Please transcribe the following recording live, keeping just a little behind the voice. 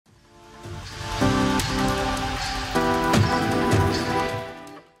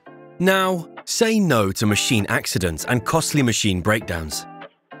Now, say no to machine accidents and costly machine breakdowns.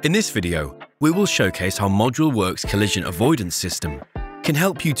 In this video, we will showcase how ModuleWorks' collision avoidance system can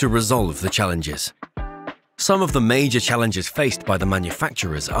help you to resolve the challenges. Some of the major challenges faced by the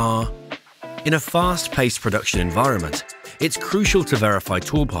manufacturers are: in a fast-paced production environment, it's crucial to verify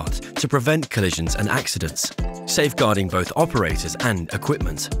tool parts to prevent collisions and accidents, safeguarding both operators and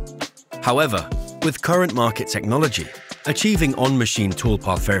equipment. However, with current market technology, achieving on-machine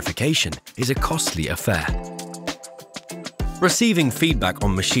toolpath verification is a costly affair. Receiving feedback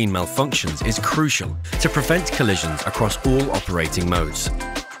on machine malfunctions is crucial to prevent collisions across all operating modes.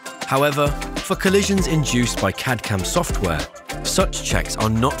 However, for collisions induced by CAD/CAM software, such checks are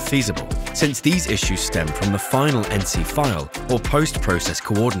not feasible since these issues stem from the final NC file or post-process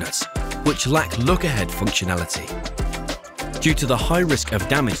coordinates, which lack look-ahead functionality. Due to the high risk of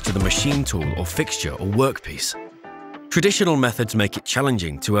damage to the machine tool or fixture or workpiece, traditional methods make it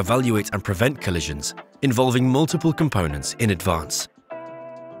challenging to evaluate and prevent collisions involving multiple components in advance.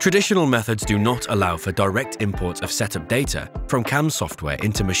 Traditional methods do not allow for direct imports of setup data from CAM software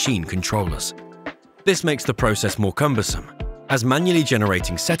into machine controllers. This makes the process more cumbersome, as manually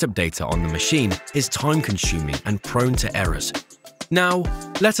generating setup data on the machine is time-consuming and prone to errors. Now,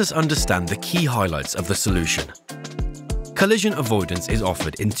 let us understand the key highlights of the solution. Collision avoidance is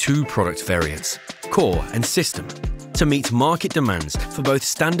offered in two product variants, Core and System, to meet market demands for both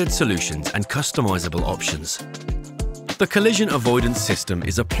standard solutions and customizable options. The collision avoidance system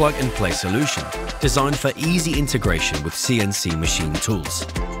is a plug-and-play solution designed for easy integration with CNC machine tools.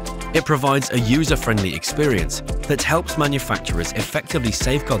 It provides a user-friendly experience that helps manufacturers effectively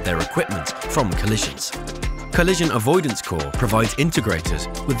safeguard their equipment from collisions. Collision Avoidance Core provides integrators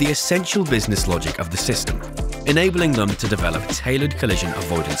with the essential business logic of the system, enabling them to develop tailored collision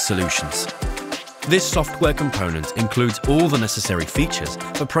avoidance solutions. This software component includes all the necessary features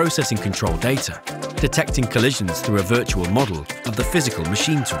for processing control data, detecting collisions through a virtual model of the physical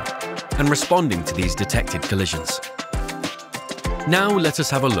machine tool, and responding to these detected collisions. Now let us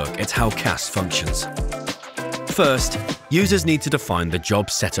have a look at how CAS functions. First, users need to define the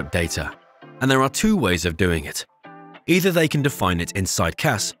job setup data, and there are two ways of doing it. Either they can define it inside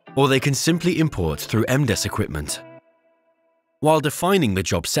CAS, or they can simply import through MDES equipment. While defining the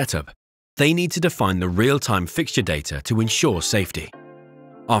job setup, they need to define the real-time fixture data to ensure safety.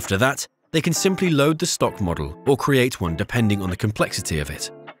 After that, they can simply load the stock model or create one depending on the complexity of it.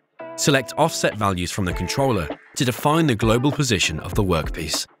 Select offset values from the controller to define the global position of the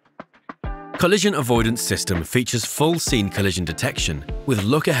workpiece. Collision Avoidance System features full scene collision detection with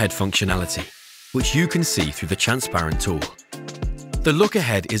look-ahead functionality, which you can see through the transparent tool. The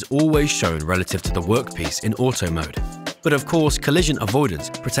look-ahead is always shown relative to the workpiece in auto mode, but of course collision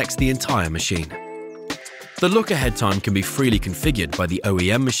avoidance protects the entire machine. The look-ahead time can be freely configured by the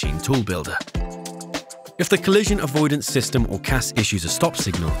OEM machine tool builder. If the collision avoidance system or CAS issues a stop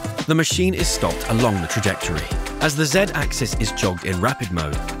signal, the machine is stopped along the trajectory. As the Z-axis is jogged in rapid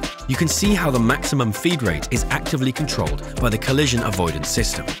mode, you can see how the maximum feed rate is actively controlled by the collision avoidance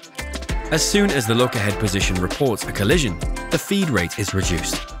system. As soon as the look-ahead position reports a collision, the feed rate is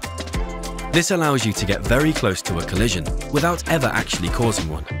reduced. This allows you to get very close to a collision without ever actually causing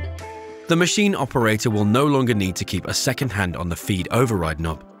one. The machine operator will no longer need to keep a second hand on the feed override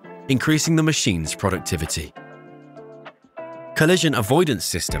knob, increasing the machine's productivity. Collision Avoidance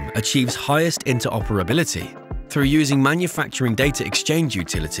System achieves highest interoperability through using Manufacturing Data Exchange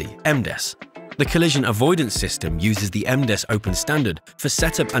Utility, MDES. The Collision Avoidance System uses the MDES Open Standard for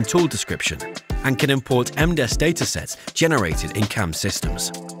setup and tool description and can import MDES datasets generated in CAM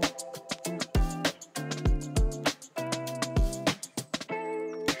systems.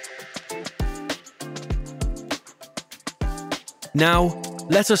 Now,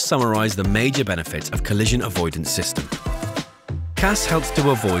 let us summarize the major benefits of Collision Avoidance System. CAS helps to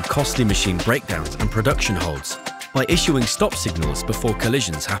avoid costly machine breakdowns and production holds by issuing stop signals before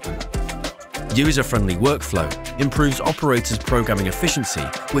collisions happen. User-friendly workflow improves operators' programming efficiency,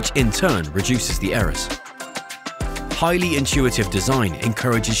 which in turn reduces the errors. Highly intuitive design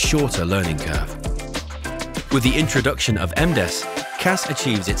encourages shorter learning curve. With the introduction of MDES, CAS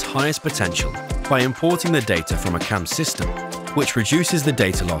achieves its highest potential by importing the data from a CAM system, which reduces the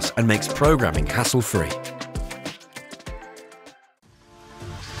data loss and makes programming hassle-free.